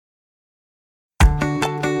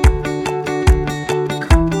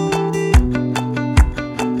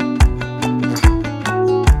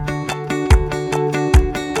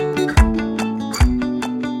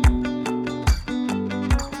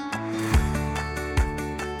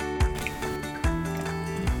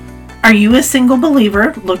Are you a single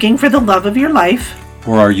believer looking for the love of your life?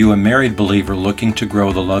 Or are you a married believer looking to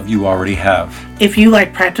grow the love you already have? If you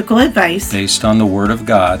like practical advice Based on the Word of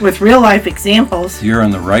God, with real life examples, you're in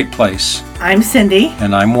the right place. I'm Cindy.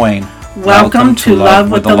 And I'm Wayne. Welcome to Love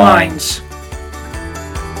with the Lines.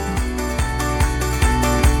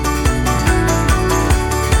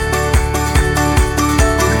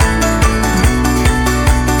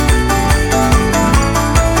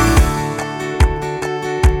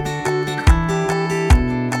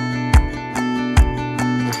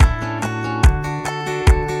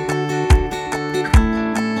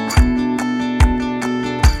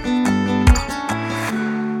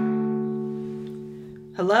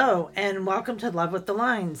 Hello, and welcome to Love with the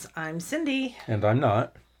Lines. I'm Cindy. And I'm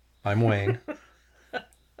not. I'm Wayne.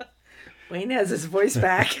 Wayne has his voice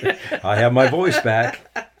back. I have my voice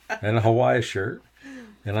back and a Hawaii shirt.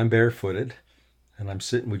 And I'm barefooted. And I'm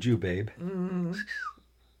sitting with you, babe.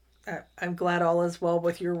 I'm glad all is well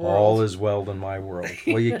with your world. All is well in my world.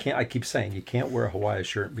 Well, you can't. I keep saying you can't wear a Hawaii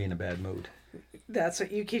shirt and be in a bad mood. That's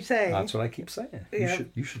what you keep saying. That's what I keep saying. Yep.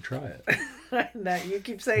 You should try it. No, you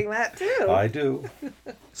keep saying that too. I do.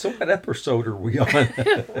 So what episode are we on?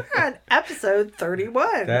 We're on episode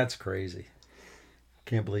 31. That's crazy.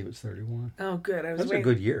 Can't believe it's 31. Oh, good. That's a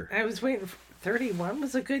good year. I was waiting for 31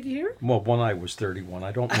 was a good year? Well, when I was 31.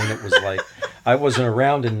 I don't mean it was like I wasn't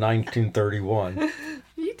around in 1931.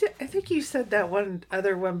 I think you said that one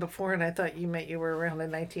other one before, and I thought you meant you were around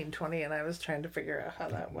in 1920, and I was trying to figure out how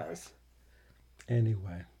that was.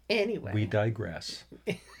 Anyway. We digress.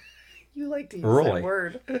 You like to use Early. that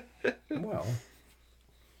word. Well,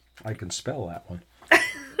 I can spell that one.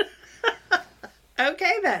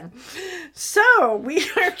 Okay, then. So, we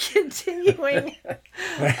are continuing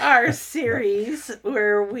our series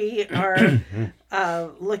where we are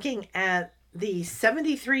looking at the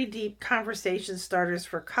 73 Deep Conversation Starters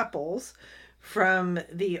for Couples from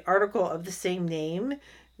the article of the same name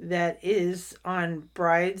that is on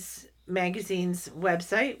Brides Magazine's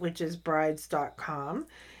website, which is brides.com.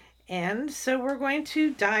 And so we're going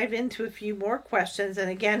to dive into a few more questions. And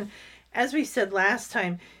again, as we said last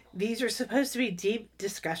time, these are supposed to be deep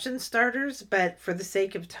discussion starters, but for the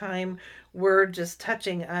sake of time, we're just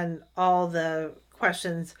touching on all the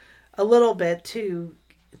questions a little bit to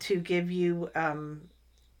give you an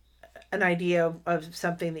idea of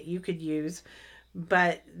something that you could use.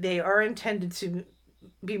 But they are intended to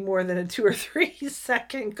be more than a 2 or 3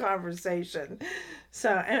 second conversation. So,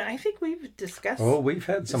 and I think we've discussed. Oh, we've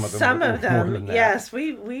had some of them. Some of them, more than that. yes.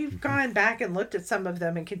 We've gone back and looked at some of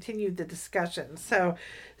them and continued the discussion. So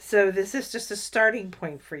this is just a starting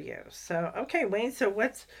point for you. So, okay, Wayne. So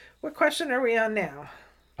what question are we on now?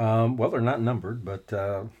 Well, they're not numbered, but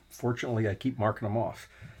fortunately, I keep marking them off.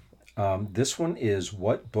 This one is,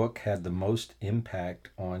 what book had the most impact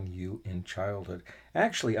on you in childhood?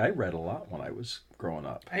 Actually, I read a lot when I was growing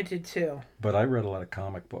up. I did too. But I read a lot of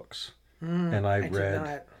comic books. And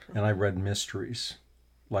I read mysteries,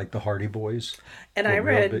 like the Hardy Boys. And I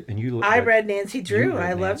read Nancy Drew.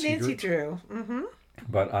 I love Nancy Drew. Mm-hmm.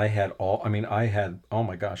 But I had oh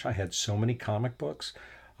my gosh, I had so many comic books.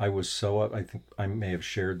 I was so, I think I may have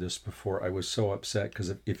shared this before. I was so upset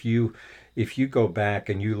because if you go back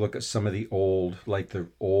and you look at some of the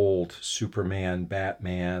old Superman,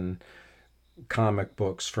 Batman comic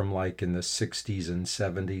books from like in the 60s and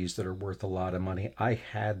 70s that are worth a lot of money, I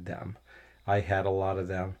had them. I had a lot of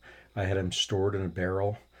them. I had them stored in a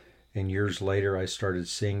barrel. And years later, I started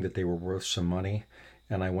seeing that they were worth some money.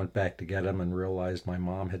 And I went back to get them and realized my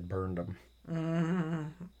mom had burned them.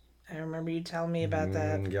 Mm-hmm. I remember you telling me about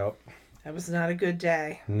that. Yep. That was not a good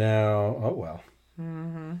day. No. Oh, well.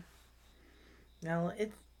 Mm-hmm. No,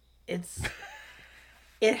 it happens.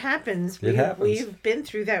 It happens. We've been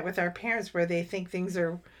through that with our parents where they think things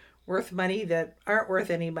are worth money that aren't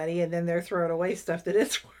worth any money, and then they're throwing away stuff that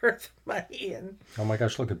is worth money. And oh my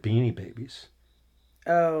gosh, look at Beanie Babies.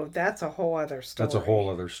 Oh, that's a whole other story. That's a whole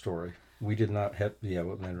other story. We did not have,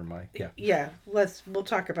 well, never mind. Yeah. Yeah, we'll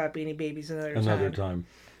talk about Beanie Babies another time.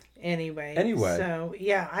 Anyway. So,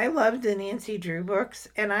 yeah, I loved the Nancy Drew books,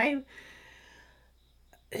 and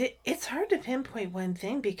it's hard to pinpoint one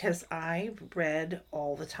thing because I read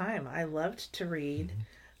all the time. I loved to read.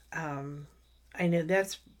 Mm-hmm. I know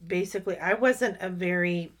that's basically, I wasn't a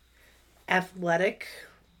very athletic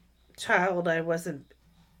child. I wasn't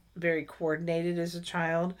very coordinated as a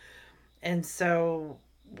child. And so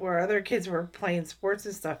where other kids were playing sports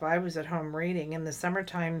and stuff, I was at home reading. In the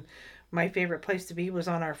summertime, my favorite place to be was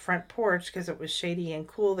on our front porch because it was shady and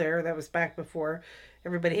cool there. That was back before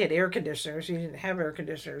everybody had air conditioners. You didn't have air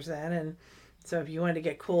conditioners then. And so if you wanted to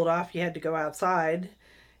get cooled off, you had to go outside.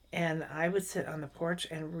 and I would sit on the porch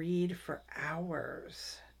and read for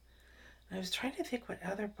hours. I was trying to think what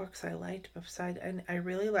other books I liked besides, and I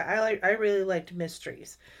really liked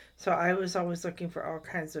mysteries, so I was always looking for all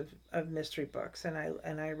kinds of mystery books, and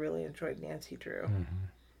I really enjoyed Nancy Drew.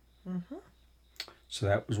 Mm-hmm. So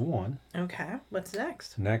that was one. Okay, what's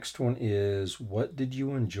next? Next one is, what did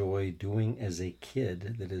you enjoy doing as a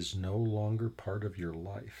kid that is no longer part of your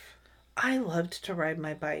life? I loved to ride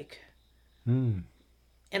my bike. And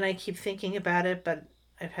I keep thinking about it, but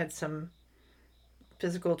I've had some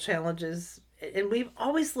physical challenges, and we've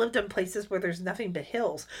always lived in places where there's nothing but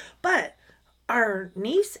hills. But our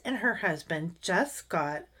niece and her husband just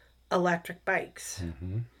got electric bikes,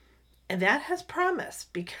 and that has promise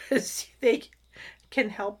because they can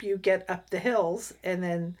help you get up the hills and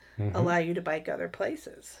then allow you to bike other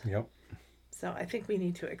places. Yep. So I think we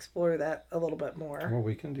need to explore that a little bit more. Well,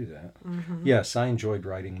 we can do that. Yes, I enjoyed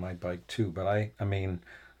riding my bike too, but I mean,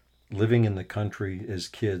 living in the country as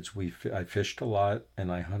kids, I fished a lot and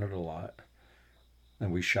I hunted a lot,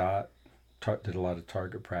 and we shot, did a lot of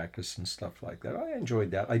target practice and stuff like that. I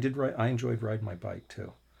enjoyed that. I enjoyed riding my bike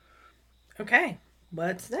too. Okay,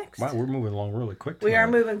 what's next? Wow, we're moving along really quick. We are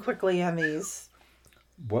moving quickly on these.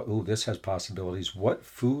 This has possibilities. What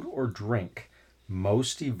food or drink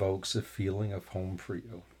most evokes a feeling of home for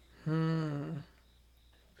you? Food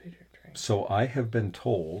or drink. So I have been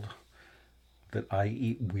told that I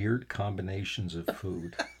eat weird combinations of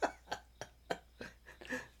food.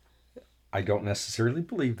 I don't necessarily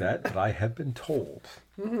believe that, but I have been told.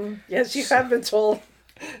 Yes, you have been told.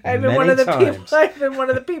 I've been one of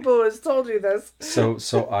the people who has told you this.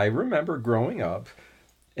 So I remember growing up,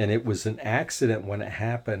 and it was an accident when it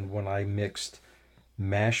happened, when I mixed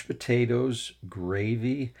mashed potatoes,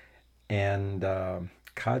 gravy, and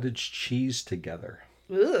cottage cheese together.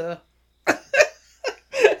 Ugh.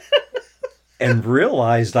 And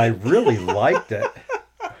realized I really liked it.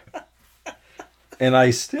 And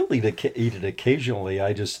I still eat it occasionally.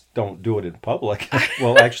 I just don't do it in public.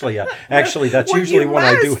 Well, actually, that's usually when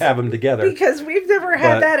I do have them together. Because we've never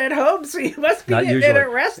had that at home, so you must be eating it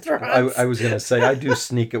at restaurants. I was going to say, I do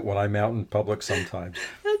sneak it when I'm out in public sometimes.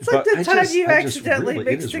 That's like the time you accidentally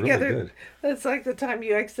mix together. Really good. That's like the time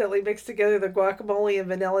you accidentally mixed together the guacamole and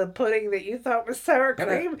vanilla pudding that you thought was sour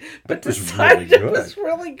cream, but decided it was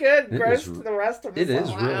really good. Gross to the rest of us. It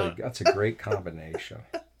is really. That's a great combination.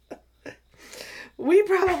 We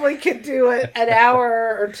probably could do it an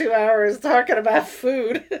hour or 2 hours talking about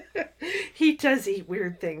food. He does eat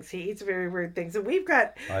weird things. He eats very weird things. And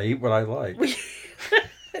I eat what I like.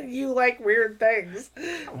 You like weird things.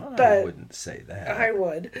 Well, I wouldn't say that. I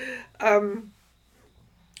would.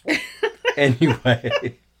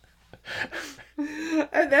 Anyway.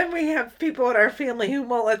 And then we have people in our family who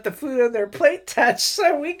won't let the food on their plate touch.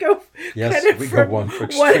 So we go go one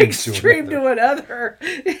extreme to another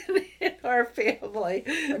in our family.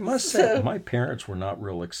 I must say, my parents were not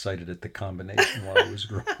real excited at the combination while I was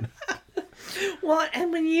growing up. Well,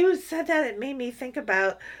 and when you said that, it made me think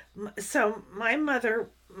about, so my mother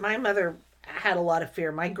had a lot of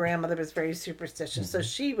fear. My grandmother was very superstitious. So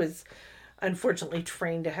she was unfortunately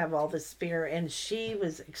trained to have all this fear, and she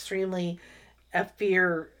was extremely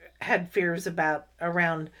had fears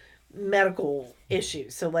around medical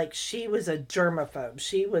issues. So like she was a germaphobe.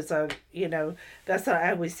 She was that's what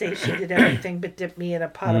I always say. She did everything but dip me in a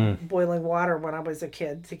pot of boiling water when I was a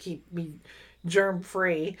kid to keep me germ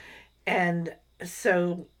free. And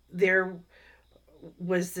so there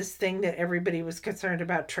was this thing that everybody was concerned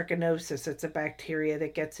about, trichinosis. It's a bacteria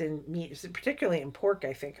that gets in meat, particularly in pork,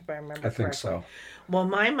 I think, if I remember correctly. I think so. Well,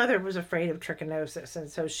 my mother was afraid of trichinosis, and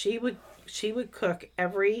so she would cook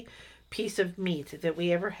every piece of meat that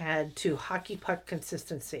we ever had to hockey puck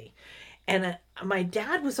consistency. And my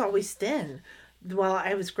dad was always thin while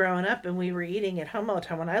I was growing up, and we were eating at home all the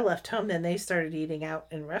time. When I left home, then they started eating out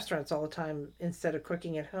in restaurants all the time instead of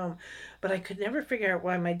cooking at home. But I could never figure out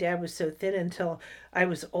why my dad was so thin until I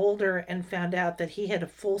was older and found out that he had a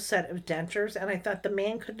full set of dentures, and I thought the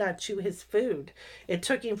man could not chew his food. It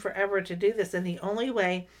took him forever to do this, and the only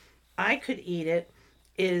way I could eat it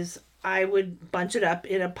is I would bunch it up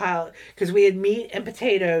in a pile, because we had meat and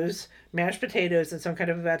potatoes, mashed potatoes, and some kind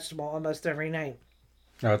of a vegetable almost every night.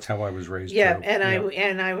 That's how I was raised. Yeah, and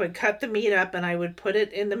I would cut the meat up and I would put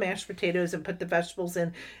it in the mashed potatoes and put the vegetables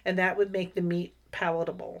in, and that would make the meat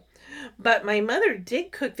palatable. But my mother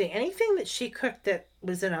did cook anything that she cooked that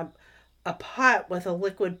was in a pot with a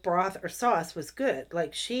liquid broth or sauce was good.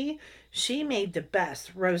 Like she made the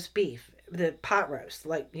best roast beef, the pot roast,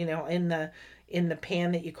 like in the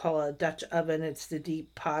pan that you call a Dutch oven. It's the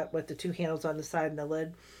deep pot with the two handles on the side and the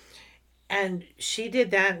lid. And she did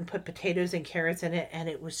that and put potatoes and carrots in it, and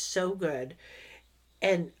it was so good.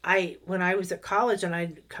 And when I was at college and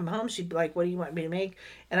I'd come home, she'd be like, "What do you want me to make?"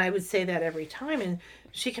 And I would say that every time. And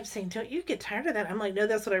she kept saying, "Don't you get tired of that?" I'm like, "No,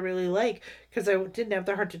 that's what I really like." Because I didn't have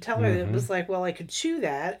the heart to tell her. It was like, well, I could chew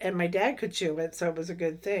that, and my dad could chew it, so it was a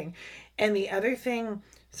good thing. And the other thing,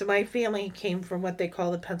 so my family came from what they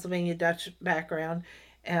call the Pennsylvania Dutch background,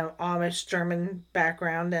 Amish German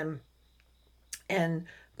background, and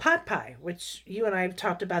pot pie, which you and I have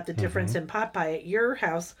talked about the difference in pot pie. At your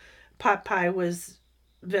house, pot pie was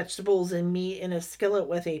vegetables and meat in a skillet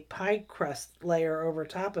with a pie crust layer over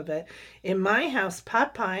top of it. In my house,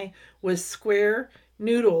 pot pie was square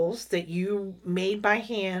noodles that you made by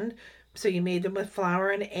hand. So you made them with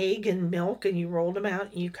flour and egg and milk, and you rolled them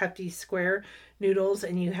out, and you cut these square noodles,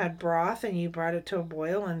 and you had broth, and you brought it to a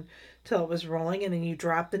boil and until it was rolling, and then you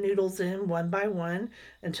dropped the noodles in one by one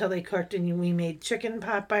until they cooked. And we made chicken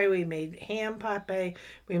pot pie, we made ham pot pie,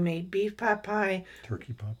 we made beef pot pie,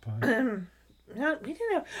 turkey pot pie. No, we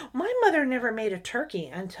didn't have. My mother never made a turkey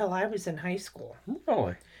until I was in high school.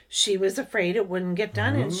 Really? She was afraid it wouldn't get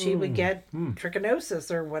done, and she would get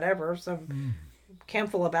trichinosis or whatever, some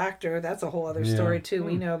Campylobacter. That's a whole other story too.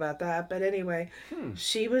 We know about that, but anyway,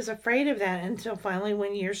 she was afraid of that until finally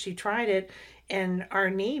one year she tried it, and our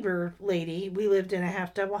neighbor lady, we lived in a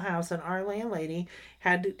half double house, and our landlady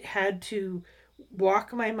had to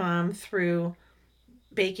walk my mom through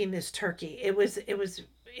baking this turkey. It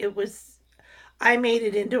was. I made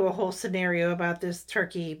it into a whole scenario about this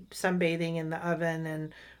turkey sunbathing in the oven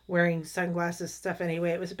and wearing sunglasses stuff anyway.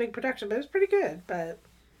 It was a big production, but it was pretty good. But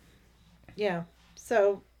yeah,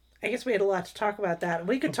 so I guess we had a lot to talk about that.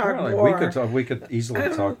 We could talk more. We could easily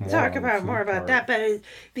talk more. Talk about more about that. But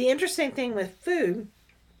the interesting thing with food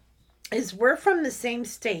is we're from the same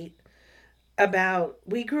state.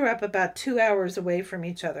 We grew up about 2 hours away from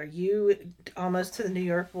each other. You almost to the New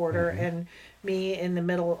York border, and me in the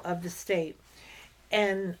middle of the state.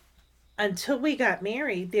 And until we got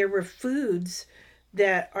married, there were foods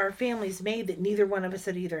that our families made that neither one of us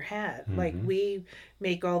had either had. Like we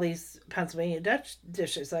make all these Pennsylvania Dutch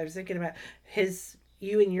dishes. I was thinking about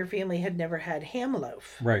you and your family had never had ham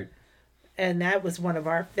loaf. Right. And that was one of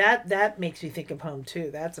our, that makes me think of home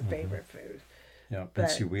too. That's a favorite food. Yeah. But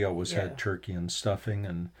see, we always had turkey and stuffing,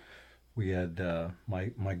 and we had,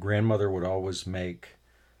 my grandmother would always make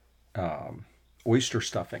oyster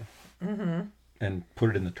stuffing. And put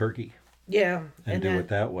it in the turkey. Yeah. And do it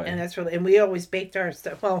that way. And that's really, and we always baked our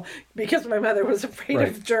stuff. Well, because my mother was afraid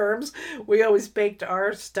of germs, we always baked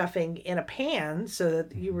our stuffing in a pan so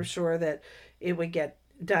that you were sure that it would get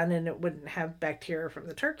done and it wouldn't have bacteria from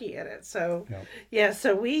the turkey in it. So,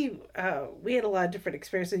 so we had a lot of different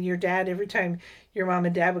experiences. And your dad, every time your mom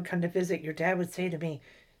and dad would come to visit, your dad would say to me,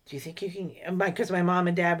 "Do you think you can?" Because my mom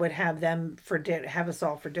and dad would have them have us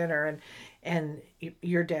all for dinner, and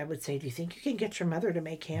your dad would say, "Do you think you can get your mother to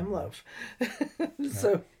make ham loaf?"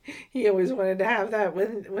 So he always wanted to have that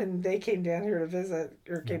when they came down here to visit,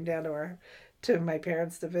 or came down to my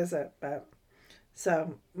parents to visit. But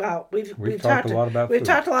so we've talked a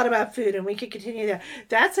lot about food, and we could continue that.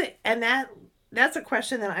 That's a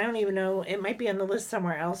question that I don't even know. It might be on the list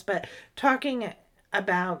somewhere else, but talking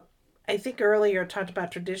about. I think earlier I talked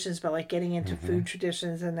about traditions, but like getting into food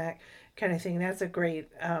traditions and that kind of thing. That's a great,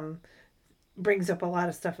 brings up a lot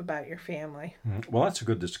of stuff about your family. Well, that's a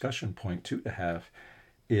good discussion point too to have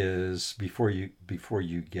is before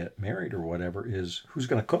you get married or whatever is who's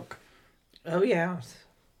going to cook. Oh, yeah.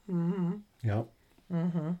 Yep.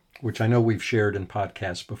 Which I know we've shared in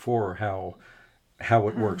podcasts before how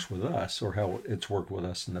it works with us or how it's worked with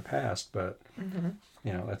us in the past, but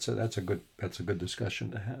you know, that's a good discussion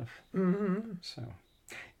to have. So,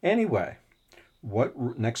 anyway,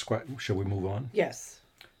 next question? Shall we move on? Yes.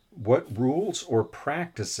 What rules or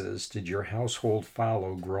practices did your household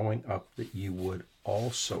follow growing up that you would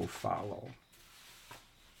also follow?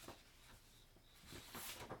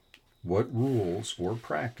 What rules or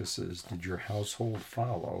practices did your household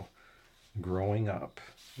follow growing up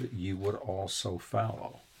that you would also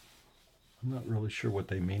follow? I'm not really sure what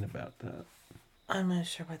they mean about that. I'm not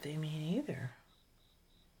sure what they mean either.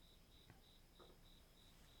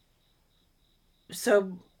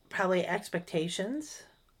 So, probably expectations?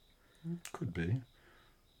 Could be.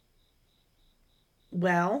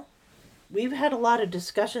 Well, we've had a lot of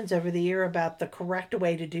discussions over the year about the correct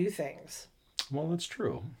way to do things. Well, that's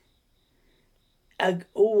true. A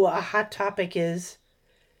hot topic is,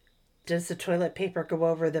 does the toilet paper go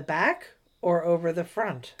over the back or over the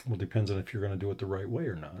front? Well, it depends on if you're going to do it the right way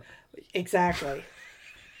or not. Exactly.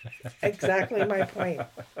 Exactly my point.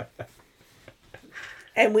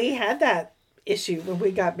 And we had that issue when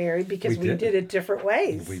we got married because we did it different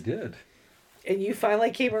ways. We did. And you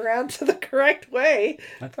finally came around to the correct way.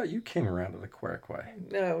 I thought you came around to the correct way.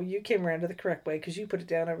 No, you came around to the correct way because you put it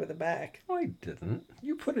down over the back. I didn't.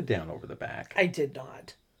 You put it down over the back. I did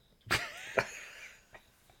not.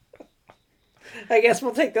 I guess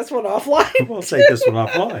we'll take this one offline. We'll take this one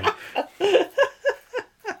offline.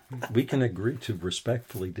 We can agree to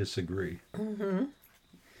respectfully disagree. Mm-hmm.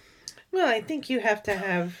 Well, I think you have to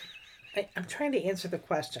have... I'm trying to answer the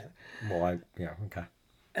question. Well, okay.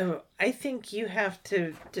 I think you have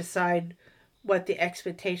to decide what the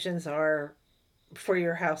expectations are for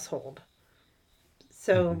your household.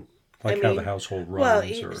 So, how the household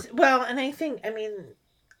runs. Well, and I think,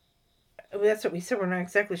 that's what we said. We're not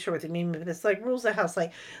exactly sure what they mean, but it's like rules of house.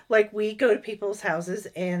 Like we go to people's houses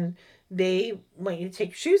and they want you to take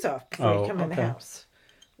your shoes off before you come in the house.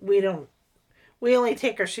 We only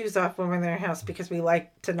take our shoes off when we're in their house because we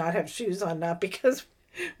like to not have shoes on, not because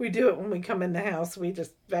we do it when we come in the house. We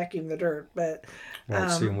just vacuum the dirt. But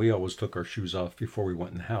and we always took our shoes off before we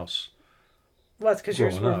went in the house. Well, it's because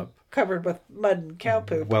yours were covered with mud and cow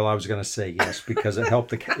poop. Well, I was going to say yes because it helped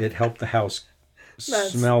the house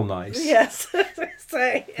smell nice. Yes.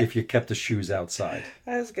 If you kept the shoes outside.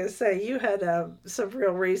 I was going to say, you had some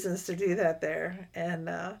real reasons to do that there. And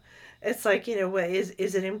it's like,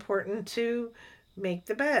 is it important to make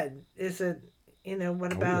the bed? Is it,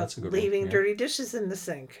 what about leaving dirty dishes in the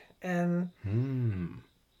sink? And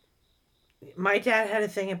my dad had a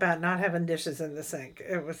thing about not having dishes in the sink.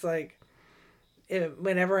 It was like,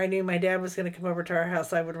 whenever I knew my dad was going to come over to our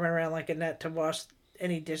house, I would run around like a nut to wash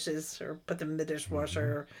any dishes or put them in the dishwasher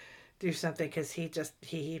or do something because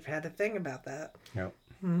he had a thing about that. Yep.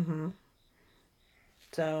 Mm-hmm.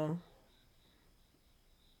 So,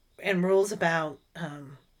 and rules about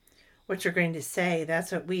what you're going to say.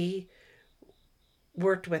 That's what we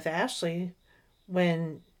worked with Ashley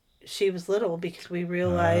when she was little because we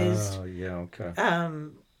realized. Oh, yeah, okay.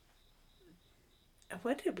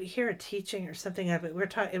 What did we hear a teaching or something of it?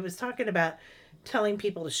 It was talking about telling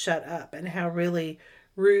people to shut up and how really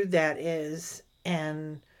rude that is.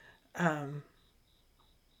 And but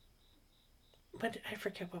I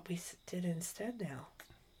forget what we did instead now.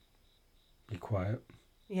 Be quiet.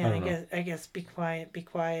 Yeah, I guess be quiet.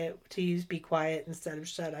 To use be quiet instead of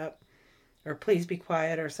shut up, or please be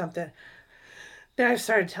quiet or something. Then I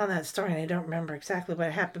started telling that story and I don't remember exactly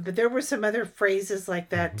what happened, but there were some other phrases like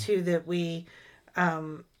that too that we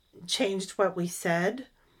changed what we said,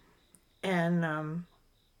 and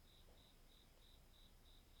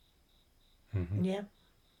yeah.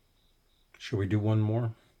 Should we do one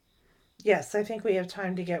more? Yes, I think we have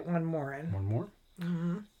time to get one more in. One more?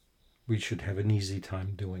 Mm-hmm. We should have an easy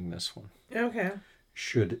time doing this one. Okay.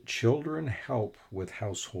 Should children help with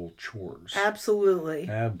household chores? Absolutely.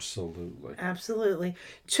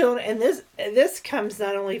 Children, and this comes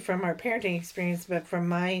not only from our parenting experience, but from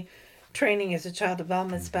my training as a child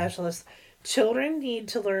development specialist. Children need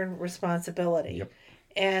to learn responsibility. Yep.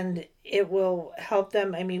 And it will help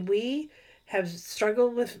them. We have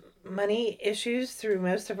struggled with money issues through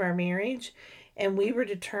most of our marriage, and we were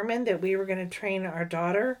determined that we were going to train our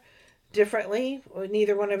daughter differently.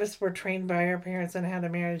 Neither one of us were trained by our parents on how to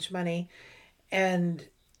manage money. And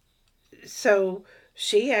so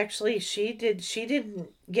she didn't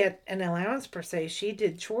get an allowance per se. She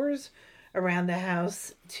did chores around the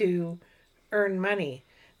house to earn money.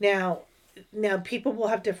 Now people will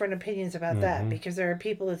have different opinions about that, because there are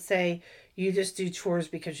people that say you just do chores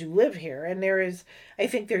because you live here. And I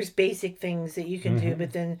think there's basic things that you can do,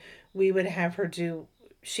 but then we would have her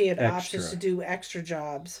she had options to do extra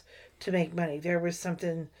jobs to make money. There was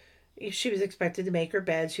something, she was expected to make her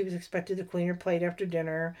bed. She was expected to clean her plate after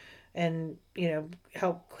dinner and,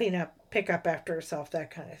 help clean up, pick up after herself,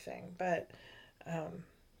 that kind of thing. But,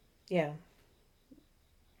 yeah.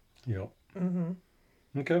 Yep. Mm-hmm.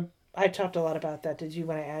 Okay. I talked a lot about that. Did you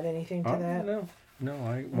want to add anything to that? No,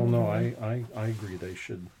 I agree they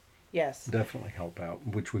should Yes. definitely help out,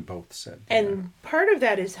 which we both said. And part of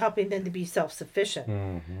that is helping them to be self-sufficient.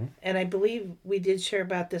 Mm-hmm. And I believe we did share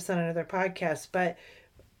about this on another podcast, but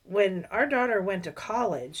when our daughter went to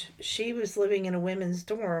college, she was living in a women's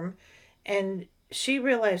dorm, and she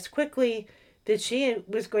realized quickly that she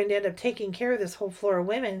was going to end up taking care of this whole floor of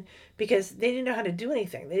women because they didn't know how to do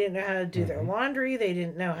anything. They didn't know how to do their laundry. They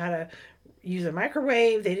didn't know how to use a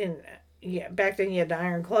microwave. They didn't. Yeah, back then you had to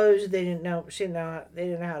iron clothes. They didn't know. They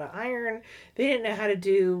didn't know how to iron. They didn't know how to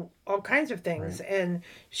do all kinds of things. Right. And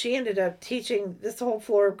she ended up teaching this whole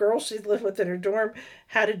floor of girls she lived with in her dorm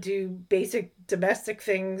how to do basic domestic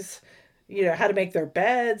things. How to make their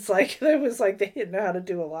beds. Like it was like they didn't know how to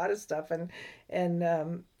do a lot of stuff.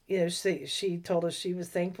 And she told us she was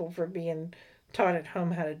thankful for being taught at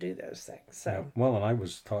home how to do those things. So Yeah. Well, and I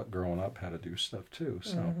was taught growing up how to do stuff too.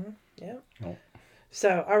 So, yeah. well,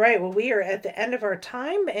 So, all right. Well, we are at the end of our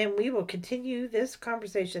time, and we will continue this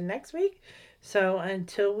conversation next week. So,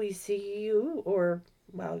 until we see you, or,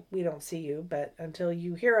 well, we don't see you, but until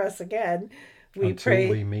you hear us again, we until pray.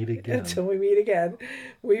 we meet again. Until we meet again,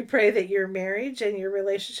 we pray that your marriage and your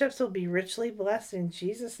relationships will be richly blessed in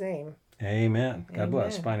Jesus' name. Amen. God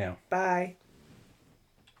bless. Amen. Bye now. Bye.